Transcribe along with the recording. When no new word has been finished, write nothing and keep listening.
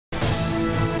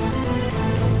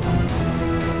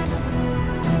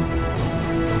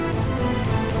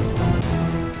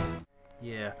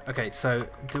Okay, so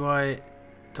do I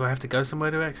have to go somewhere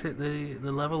to exit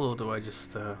the level, or do I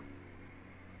just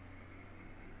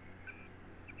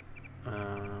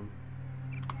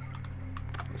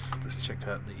let's check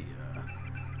out the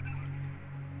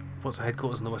what's the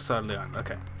headquarters on the west side of the island.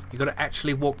 Okay, you got to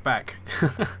actually walk back.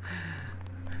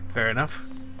 Fair enough.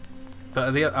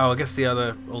 But I guess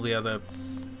all the other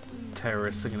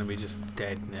terrorists are going to be just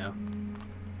dead now.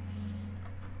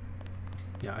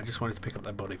 Yeah, I just wanted to pick up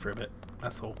that body for a bit.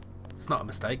 That's all. It's not a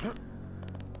mistake.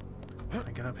 Can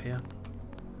I get up here?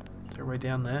 Is there a way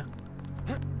down there?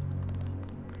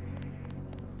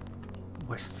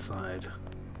 West side.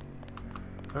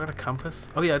 Have I got a compass?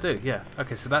 Oh yeah, I do. Yeah.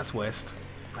 Okay, so that's west.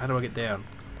 So how do I get down?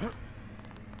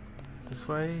 This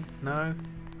way? No.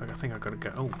 I think I've got to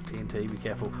go. Oh, TNT. Be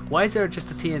careful. Why is there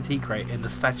just a TNT crate in the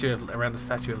statue around the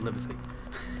Statue of Liberty?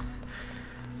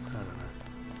 I don't know.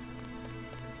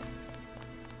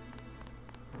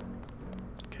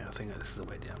 Okay, I think this is the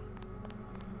way down.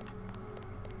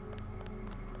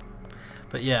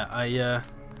 But yeah, I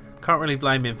can't really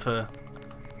blame him for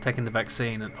taking the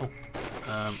vaccine and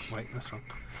wait, that's wrong.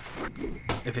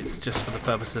 If it's just for the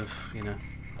purpose of, you know,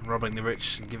 robbing the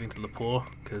rich and giving to the poor,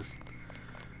 because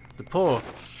the poor,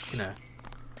 you know,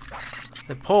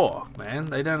 they're poor, man.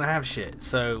 They don't have shit,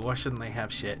 so why shouldn't they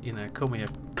have shit? You know, call me a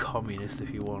communist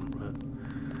if you want, but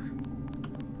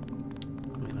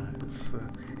you know,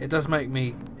 it does make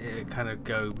me kind of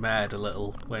go mad a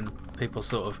little when people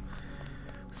sort of,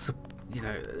 you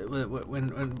know,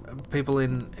 when people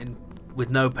in with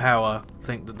no power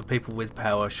think that the people with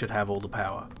power should have all the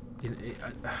power. You know,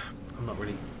 I'm not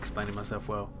really explaining myself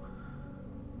well.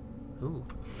 Ooh.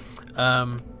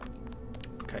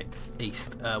 Okay,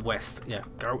 east, west. Yeah,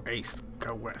 go east,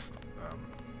 go west.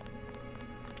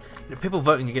 You know, people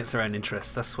voting against their own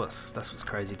interests. That's what's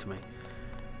crazy to me.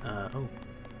 Oh.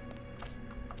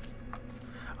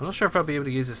 I'm not sure if I'll be able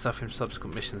to use this stuff in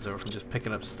subsequent missions or if I'm just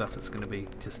picking up stuff that's going to be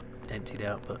just emptied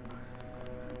out, but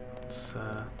it's,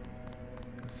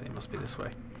 let's see, it must be this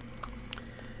way.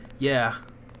 Yeah,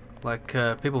 like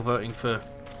people voting for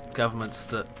governments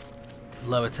that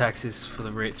lower taxes for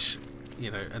the rich,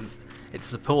 you know, and it's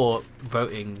the poor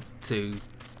voting to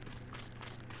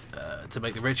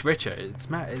make the rich richer.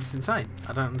 It's mad. It's insane.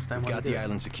 I don't understand why. Got the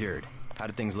island secured. How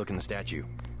did things look in the statue?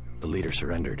 The leader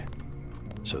surrendered.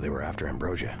 So they were after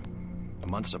Ambrosia. A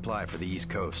month's supply for the East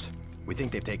Coast. We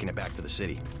think they've taken it back to the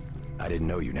city. I didn't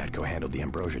know UNATCO handled the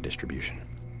Ambrosia distribution.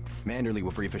 Manderley will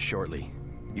brief us shortly.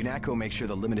 UNATCO makes sure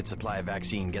the limited supply of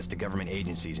vaccine gets to government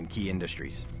agencies and key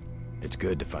industries. It's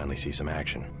good to finally see some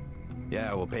action.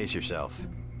 Yeah, well, pace yourself.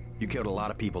 You killed a lot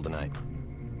of people tonight.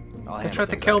 They tried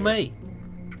to kill me.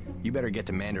 You better get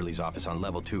to Manderley's office on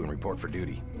level 2 and report for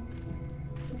duty.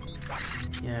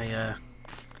 Yeah.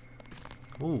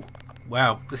 Ooh.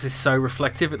 Wow, this is so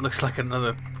reflective, it looks like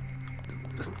another...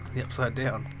 the upside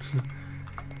down.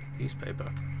 Newspaper.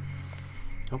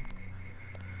 Oh.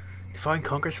 Defying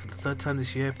Congress for the third time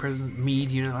this year, President Meade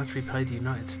unilaterally paid the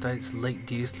United States late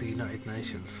dues to the United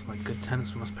Nations. Like good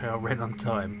tenants, we must pay our rent on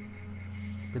time.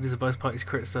 Leaders of both parties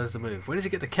criticised the move. Where does he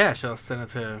get the cash? Asked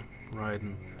Senator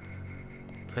Ryden.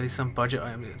 Clearly some budget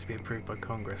item yet to be approved by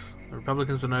Congress. The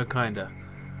Republicans were no kinder.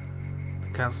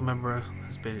 Council member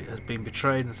has been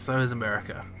betrayed, and so has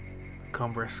America.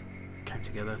 Congress came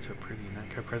together to approve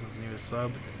UNATCO presence in USO,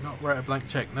 but did not write a blank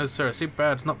check. No, sir.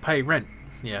 Superbad does not pay rent.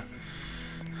 Yeah.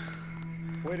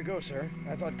 Way to go, sir.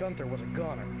 I thought Gunther was a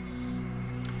goner.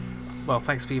 Well,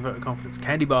 thanks for your vote of confidence.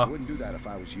 Candy bar. I wouldn't do that if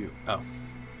I was you. Oh.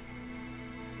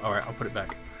 All right, I'll put it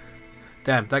back.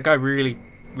 Damn, that guy really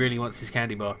wants his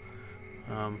candy bar.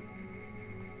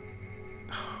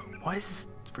 Why is this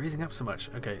freezing up so much?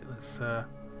 Okay, let's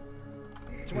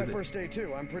It's my first day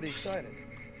too. I'm pretty excited.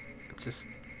 just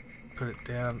put it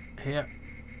down here.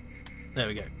 There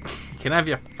we go. You can have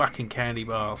your fucking candy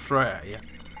bar. I'll throw it at you.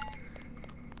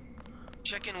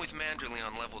 Check in with Manderley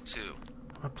on level 2.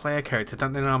 I'm a player character.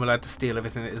 Don't they know I'm allowed to steal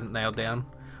everything that isn't nailed down?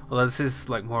 Although this is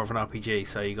like more of an RPG,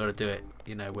 so you got to do it,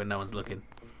 you know, when no one's looking.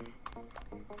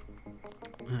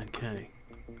 Okay.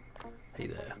 Hey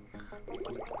there.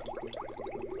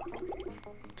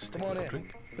 Just take Come on a in.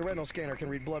 drink. The retinal scanner can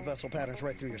read blood vessel patterns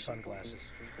right through your sunglasses.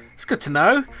 It's good to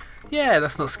know. Yeah,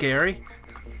 that's not scary.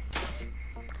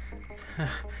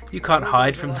 You can't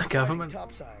hide from the government.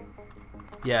 Topside.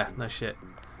 Yeah, no shit.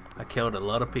 I killed a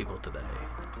lot of people today.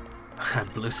 I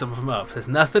blew some of them up. There's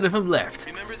nothing of them left.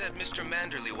 Remember that Mr.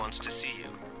 Manderley wants to see you.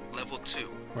 Level 2.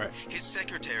 Right. His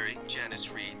secretary,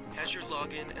 Janice Reed, has your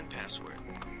login and password.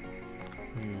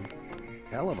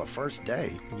 Hell of a first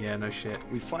day. Yeah, no shit.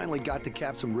 We finally got to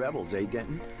cap some rebels, eh,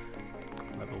 Denton?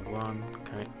 Level 1.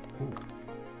 Okay. Ooh.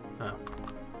 Oh.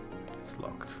 It's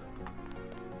locked.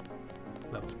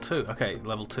 Level 2. Okay,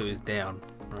 level 2 is down.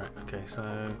 Right, okay, so...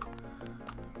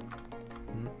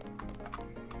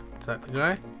 Is that the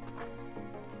guy?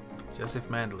 Joseph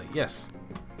Manderley. Yes.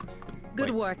 Good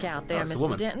Wait. work out there, it's a Mr.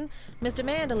 woman. Denton. Mr.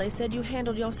 Manderley said you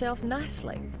handled yourself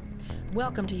nicely.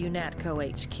 Welcome to UNATCO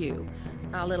HQ.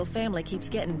 Our little family keeps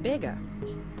getting bigger.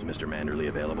 Is Mr. Manderley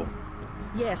available?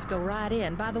 Yes, go right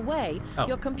in. By the way,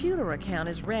 your computer account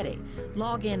is ready.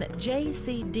 Log in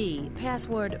JCD,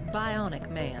 password Bionic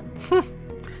Man.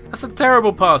 That's a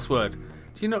terrible password.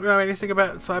 Do you not know anything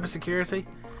about cybersecurity?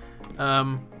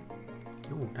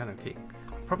 Ooh, nano key.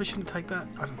 Probably shouldn't take that.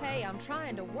 Hey, I'm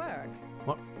trying to work.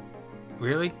 What?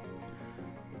 Really?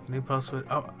 New password?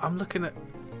 Oh, I'm looking at...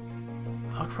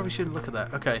 I probably shouldn't look at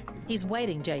that. Okay. He's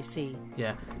waiting, JC.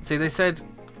 Yeah. See, they said...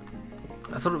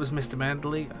 I thought it was Mr.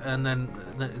 Manderley, and then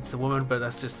it's a woman, but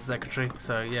that's just the secretary.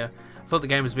 So, yeah. I thought the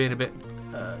game was being a bit,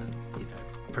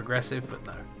 progressive, but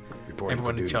no. Reporting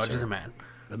Everyone for in duty, charge is sir. a man.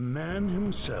 The man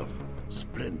himself.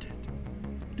 Splendid.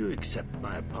 Do accept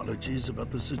my apologies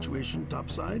about the situation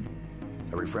topside.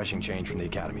 A refreshing change from the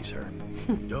academy, sir.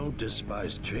 Don't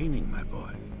despise training, my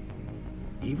boy.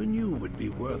 Even you would be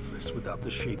worthless without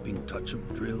the shaping touch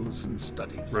of drills and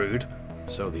studies. Rude.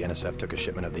 So the NSF took a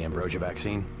shipment of the Ambrosia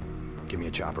vaccine? Give me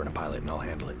a chopper and a pilot and I'll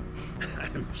handle it.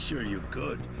 I'm sure you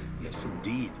could. Yes,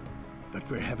 indeed. But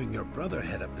we're having your brother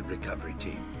head up the recovery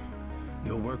team.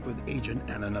 You'll work with Agent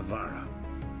Ana Navarra.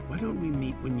 Why don't we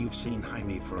meet when you've seen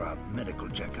Jaime for a medical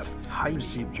checkup? Jaime?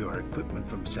 Received your equipment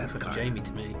from Sam Looks like Carter. Jamie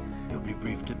to me. You'll be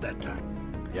briefed at that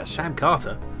time. Yes, sir. Sam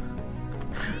Carter?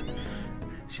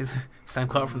 She's Sam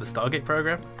Carter from the Stargate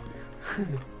program?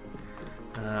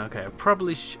 Okay, I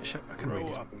probably I can read Grow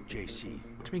this. up, JC.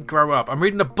 What do you mean grow up? I'm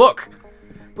reading a book!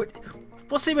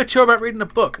 What's immature about reading a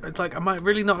book? It's like, am I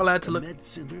really not allowed to The look... Med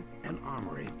Center and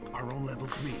Armory are on level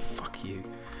 3. Fuck you.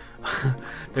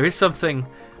 There is something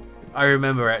I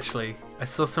remember, actually. I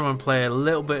saw someone play a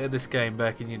little bit of this game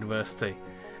back in university,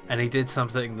 and he did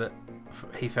something that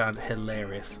he found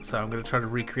hilarious. So I'm going to try to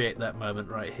recreate that moment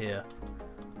right here.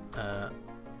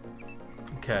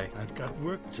 Okay. I've got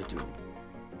work to do.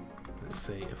 Let's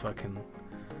see if I can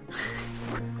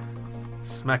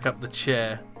smack up the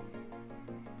chair.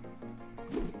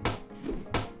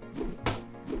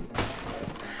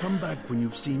 Come back when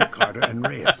you've seen Carter and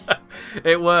Reyes.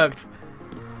 It worked.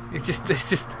 It's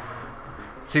just.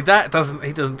 See, that doesn't.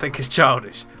 He doesn't think it's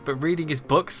childish, but reading his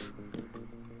books.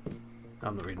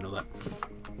 I'm not reading all that.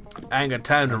 I ain't got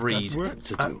time to I've read. got work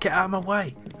to do. Get out of my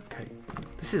way. Okay.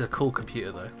 This is a cool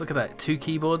computer, though. Look at that. 2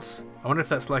 keyboards. I wonder if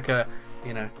that's like a,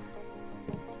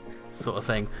 sort of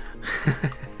thing.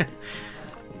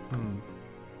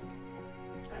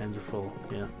 Hands are full.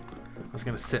 Yeah. I was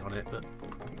going to sit on it, but...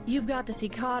 You've got to see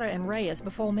Carter and Reyes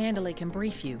before Manderley can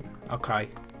brief you. Okay.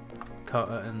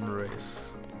 Carter and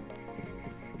Reyes.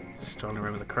 Just trying to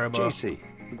remember the crowbar. JC.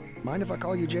 Mind if I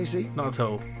call you JC? Not at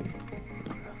all.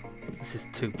 This is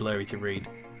too blurry to read.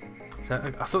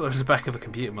 I thought that was the back of a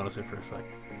computer monitor for a sec.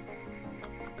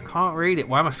 I can't read it.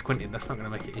 Why am I squinting? That's not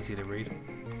going to make it easy to read.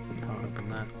 Can't open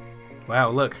that. Wow,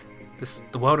 look.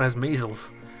 The world has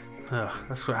measles. Ugh,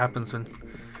 that's what happens when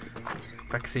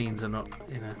vaccines are not,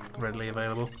 readily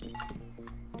available.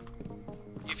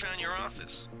 You found your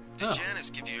office. Did Oh. Janice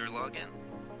give you your login?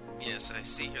 Yes, I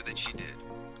see here that she did.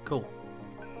 Cool.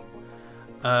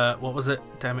 What was it?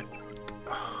 Damn it.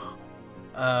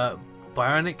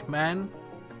 Bionic Man?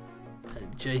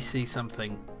 JC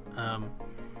something.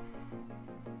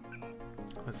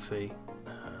 Let's see.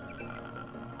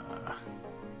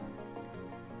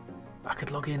 I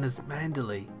could log in as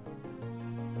Manderley.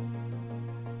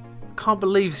 Can't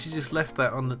believe she just left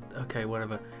that on the... Okay,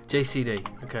 whatever. JCD.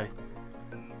 Okay.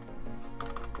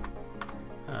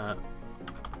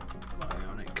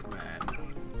 Bionic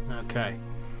Man. Okay.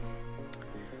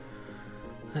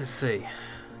 Let's see.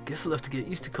 Guess I'll have to get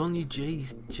used to calling you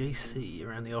JC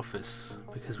around the office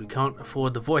because we can't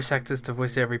afford the voice actors to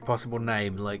voice every possible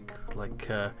name like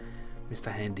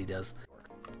Mr. Handy does.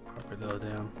 Proper lower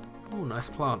down. Oh, nice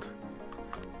plant.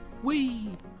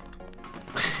 Whee!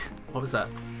 What was that?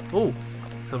 Oh,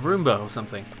 it's a Roomba or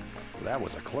something. That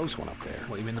was a close one up there.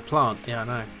 What, you mean the plant? Yeah, I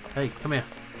know. Hey, come here.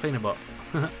 Cleaner bot.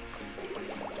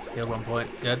 Killed 1 point.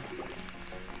 Good.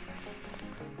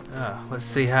 Let's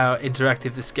see how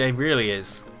interactive this game really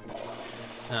is.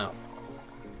 Oh.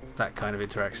 It's that kind of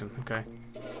interaction. Okay.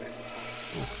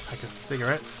 Ooh, pack of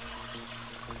cigarettes.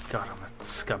 God, I'm a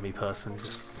scummy person.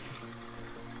 Just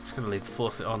gonna leave the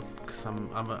faucet on because I'm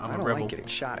I a don't rebel. like getting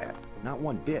shot at. Not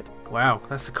one bit. Wow,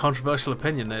 that's a controversial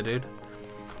opinion there, dude.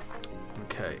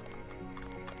 Okay.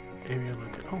 Area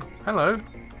look. Oh, hello.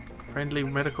 Friendly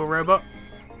medical robot.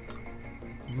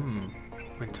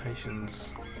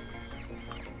 Augmentations.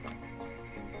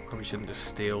 Probably shouldn't just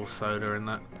steal soda and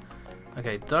that.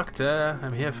 Okay, doctor,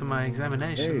 I'm here for my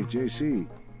examination. Hey, JC.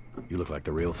 You look like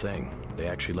the real thing. They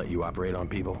actually let you operate on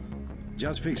people?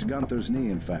 Just fixed Gunther's knee,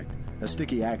 in fact. A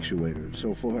sticky actuator.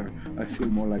 So far, I feel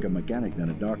more like a mechanic than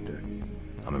a doctor.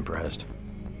 I'm impressed.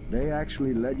 They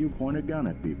actually let you point a gun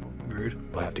at people.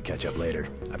 Rude. We'll have to catch up later.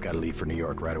 I've got to leave for New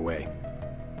York right away.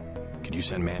 Could you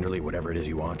send Manderley whatever it is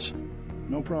he wants?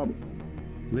 No problem.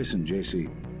 Listen, JC.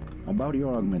 About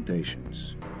your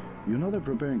augmentations. You know they're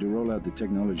preparing to roll out the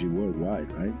technology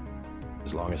worldwide, right?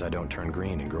 As long as I don't turn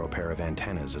green and grow a pair of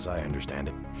antennas, as I understand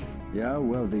it. Yeah,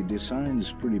 well, the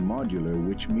design's pretty modular,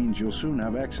 which means you'll soon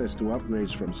have access to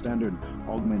upgrades from standard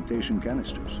augmentation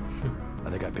canisters. I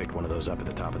think I picked one of those up at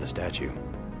the top of the statue.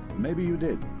 Maybe you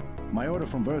did. My order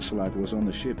from Versalite was on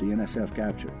the ship the NSF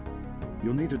captured.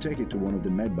 You'll need to take it to one of the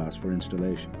medbus for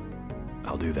installation.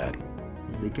 I'll do that.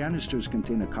 The canisters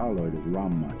contain a colloid of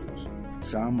ROM modules.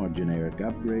 Some are generic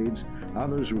upgrades,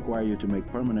 others require you to make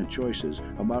permanent choices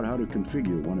about how to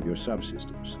configure one of your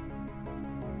subsystems.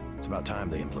 It's about time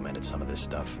they implemented some of this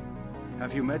stuff.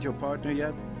 Have you met your partner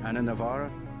yet, Anna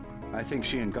Navarra? I think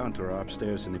she and Gunther are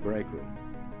upstairs in the break room.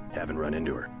 Haven't run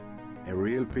into her. A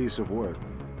real piece of work.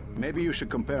 Maybe you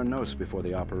should compare notes before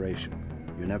the operation.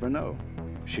 You never know.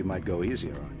 She might go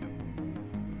easier on you.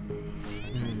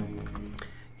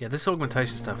 Yeah, this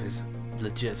augmentation stuff is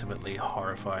legitimately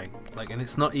horrifying. Like, and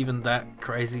it's not even that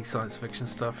crazy science fiction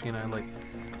stuff, you know, like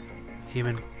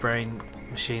human brain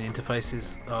machine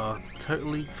interfaces are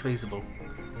totally feasible,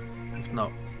 if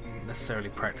not necessarily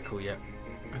practical yet.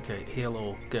 Okay, heal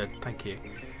all. Good, thank you.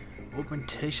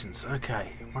 Augmentations,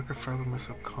 okay. Microphobic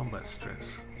missile combat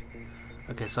stress.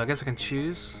 Okay, so I guess I can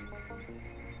choose.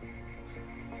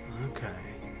 Okay.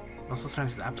 Muscle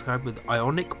strength is amplified with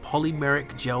ionic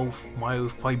polymeric gel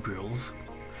myofibrils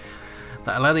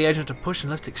that allow the agent to push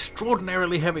and lift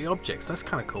extraordinarily heavy objects. That's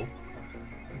kind of cool.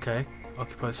 Okay.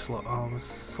 Occupy slot arms.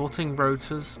 Sorting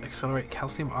rotors accelerate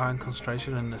calcium ion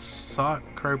concentration in the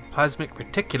sarcoplasmic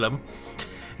reticulum,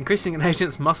 increasing an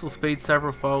agent's muscle speed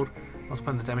several-fold,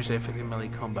 multiplying the damage they inflict in melee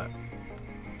combat.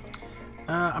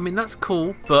 I mean, that's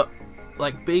cool, but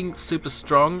like being super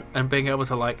strong and being able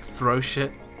to like throw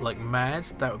shit like mad,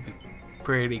 that would be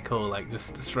pretty cool. Like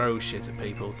just to throw shit at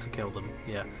people to kill them.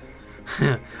 Yeah.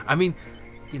 I mean,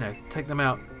 you know, take them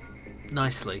out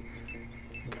nicely.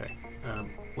 Okay.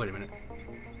 Wait a minute.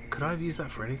 Could I have used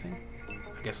that for anything?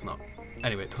 I guess not.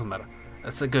 Anyway, it doesn't matter.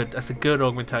 That's a good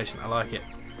augmentation. I like it.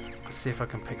 Let's see if I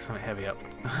can pick something heavy up.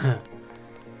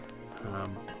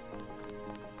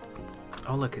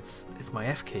 Oh look, it's my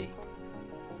F key.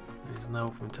 There's no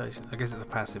augmentation. I guess it's a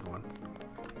passive one.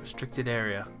 Restricted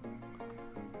area.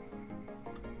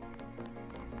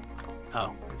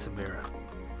 Oh, it's a mirror.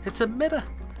 It's a mirror!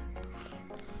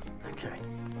 Okay.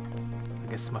 I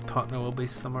guess my partner will be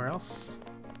somewhere else.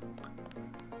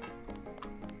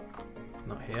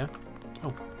 Not here.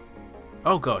 Oh.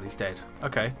 Oh god, he's dead.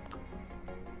 Okay.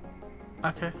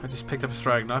 Okay, I just picked up a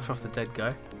throwing knife off the dead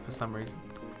guy for some reason.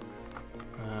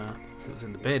 So it was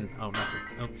in the bin. Oh, nothing.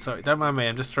 Oh, sorry. Don't mind me.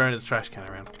 I'm just throwing the trash can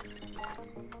around.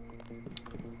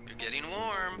 You're getting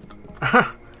warm.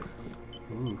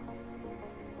 Ooh.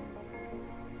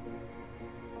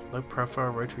 Low profile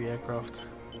rotary aircraft.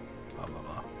 Blah blah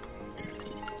blah.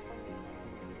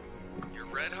 You're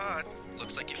red hot.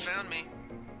 Looks like you found me.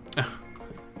 Are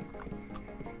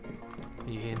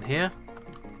you in here?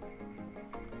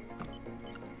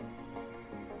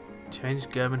 Change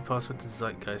German password to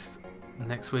Zeitgeist.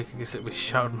 Next week I guess it was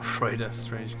Schadenfreude,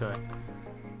 strange guy.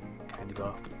 Candy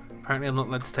bar. Apparently I'm not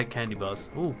allowed to take candy bars.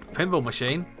 Ooh, pinball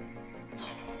machine.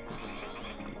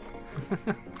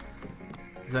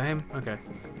 Is that him? Okay.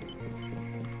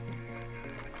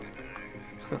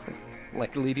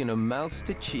 Like leading a mouse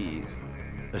to cheese.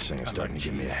 This thing is starting to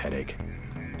give me a headache.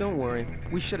 Don't worry,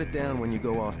 we shut it down when you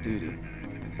go off duty.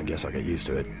 I guess I'll get used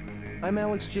to it. I'm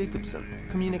Alex Jacobson,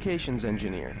 communications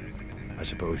engineer. I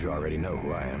suppose you already know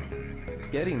who I am.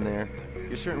 Getting there.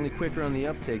 You're certainly quicker on the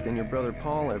uptake than your brother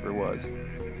Paul ever was.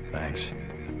 Thanks.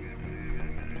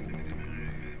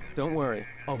 Don't worry,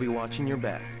 I'll be watching your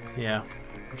back. Yeah,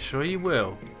 I'm sure you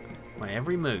will. My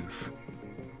every move.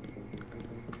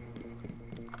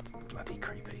 It's bloody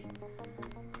creepy.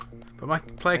 But my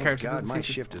player character God, doesn't my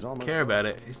seem shift is to almost care over. about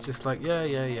it. It's just like, yeah,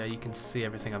 you can see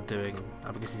everything I'm doing.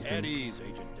 I guess he's At been... ease,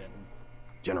 Agent Denton.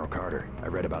 General Carter, I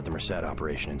read about the Merced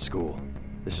operation in school.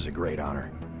 This is a great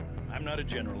honor. I'm not a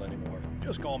general anymore.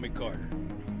 Just call me Carter.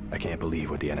 I can't believe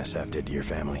what the NSF did to your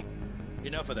family.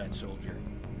 Enough of that, soldier.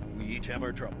 We each have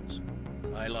our troubles.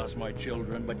 I lost my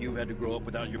children, but you've had to grow up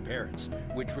without your parents,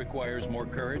 which requires more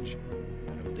courage.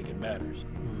 don't think it matters.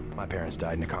 My parents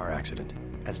died in a car accident.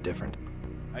 That's different.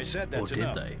 I said Or that's did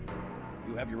enough. they?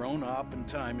 You have your own op and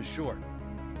time is short.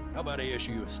 How about I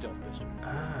issue you a stealth pistol?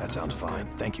 Ah, That sounds fine.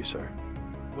 good. Thank you, sir.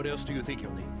 What else do you think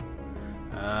you'll need?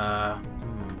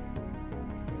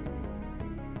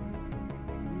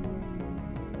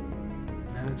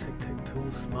 Nanotech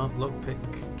tool, smart lockpick.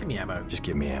 Give me ammo. Just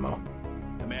give me ammo.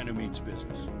 The man who means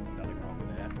business. Nothing wrong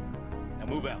with that. Now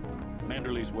move out.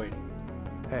 Manderley's waiting.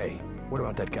 Hey, what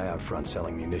about that guy out front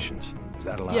selling munitions? Is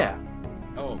that allowed? Yeah.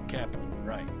 Oh, Kaplan,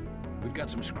 right. We've got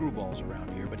some screwballs around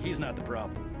here, but he's not the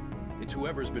problem. It's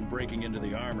whoever's been breaking into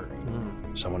the armory.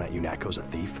 Someone at UNATCO's a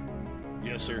thief?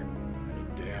 Yes, sir.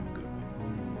 And a damn good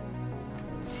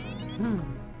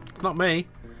one. It's not me.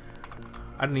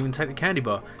 I didn't even take the candy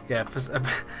bar. Yeah,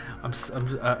 I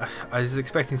was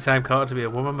expecting Sam Carter to be a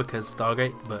woman because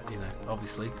Stargate, but you know,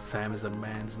 obviously Sam is a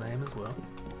man's name as well.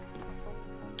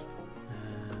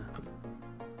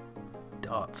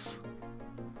 Darts.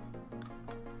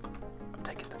 I'm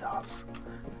taking the darts.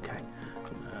 Okay.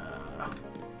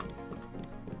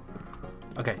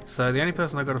 Okay, so the only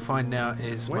person I've got to find now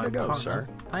is Way my to go, partner. sir.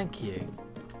 Thank you.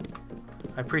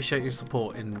 I appreciate your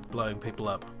support in blowing people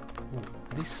up. Ooh,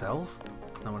 are these cells?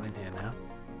 There's no one in here now.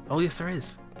 Oh yes, there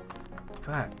is. Look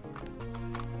at that.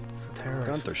 It's a terrorist.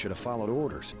 Gunther should have followed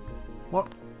orders.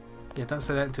 What? Yeah, don't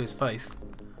say that to his face.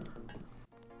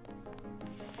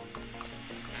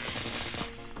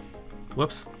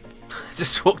 Whoops.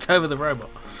 Just walked over the robot.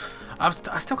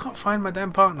 I still can't find my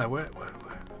damn partner. Where?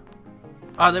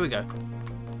 Oh, there we go.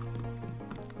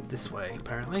 This way,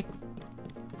 apparently.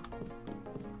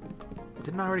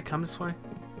 Didn't I already come this way?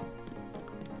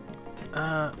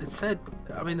 It said...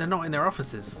 I mean, they're not in their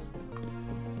offices.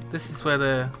 This is where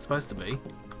they're supposed to be.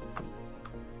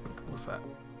 What's that?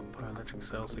 Bioelectric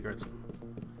cell cigarettes.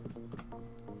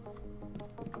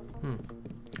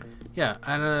 Yeah,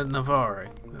 Anna Navarre.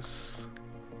 That's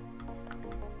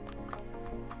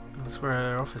where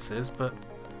her office is, but...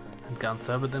 And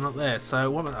Gunther, but they're not there.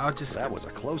 So, what... I'll just... That was a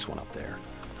close one up there.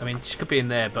 I mean, she could be in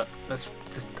there, but that's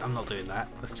just... I'm not doing that.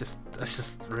 That's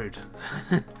just rude.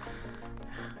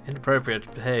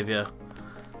 Inappropriate behaviour.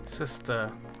 Let's just, go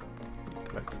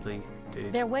back to the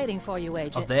dude. They're waiting for you,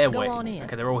 Agent. Oh, they're Go waiting. on in.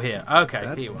 Okay, they're all here. Okay,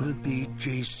 That here you are. will be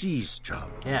JC's job.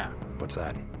 Yeah. What's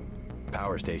that?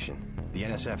 Power station. The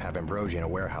NSF have Ambrosia in a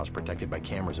warehouse protected by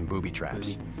cameras and booby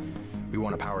traps. We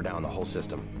want to power down the whole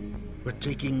system. We're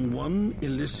taking one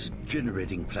illicit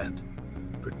generating plant,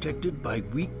 protected by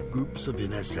weak groups of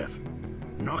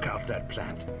NSF. Knock out that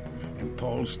plant, and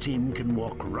Paul's team can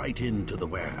walk right into the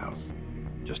warehouse.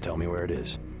 Just tell me where it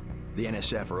is. The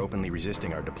NSF are openly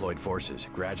resisting our deployed forces,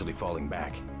 gradually falling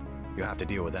back. You'll have to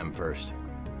deal with them first.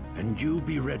 And you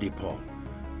be ready, Paul.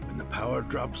 When the power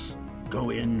drops,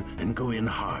 go in and go in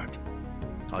hard.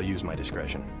 I'll use my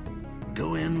discretion.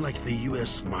 Go in like the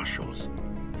U.S. Marshals.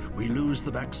 We lose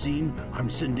the vaccine, I'm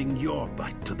sending your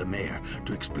butt to the mayor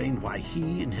to explain why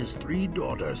he and his 3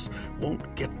 daughters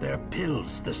won't get their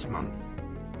pills this month.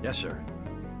 Yes, sir.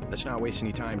 Let's not waste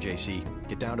any time, JC.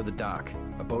 Get down to the dock.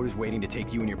 A boat is waiting to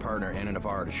take you and your partner, Anna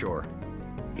Navarro, to shore.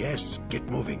 Yes, get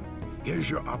moving. Here's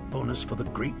your op bonus for the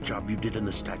great job you did in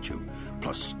the statue,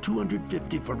 plus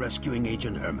 250 for rescuing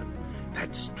Agent Herman.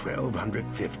 That's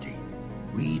 1,250.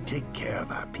 We take care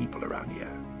of our people around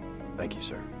here. Thank you,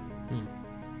 sir.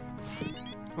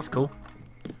 That's cool.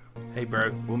 Hey,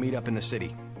 bro. We'll meet up in the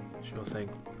city. Sure thing.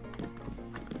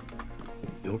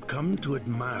 You'll come to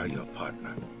admire your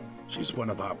partner. She's one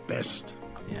of our best.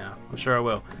 Yeah, I'm sure I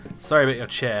will. Sorry about your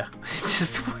chair.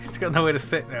 He's got nowhere to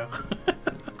sit now.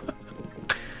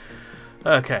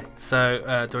 Okay,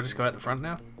 so do I just go out the front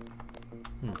now?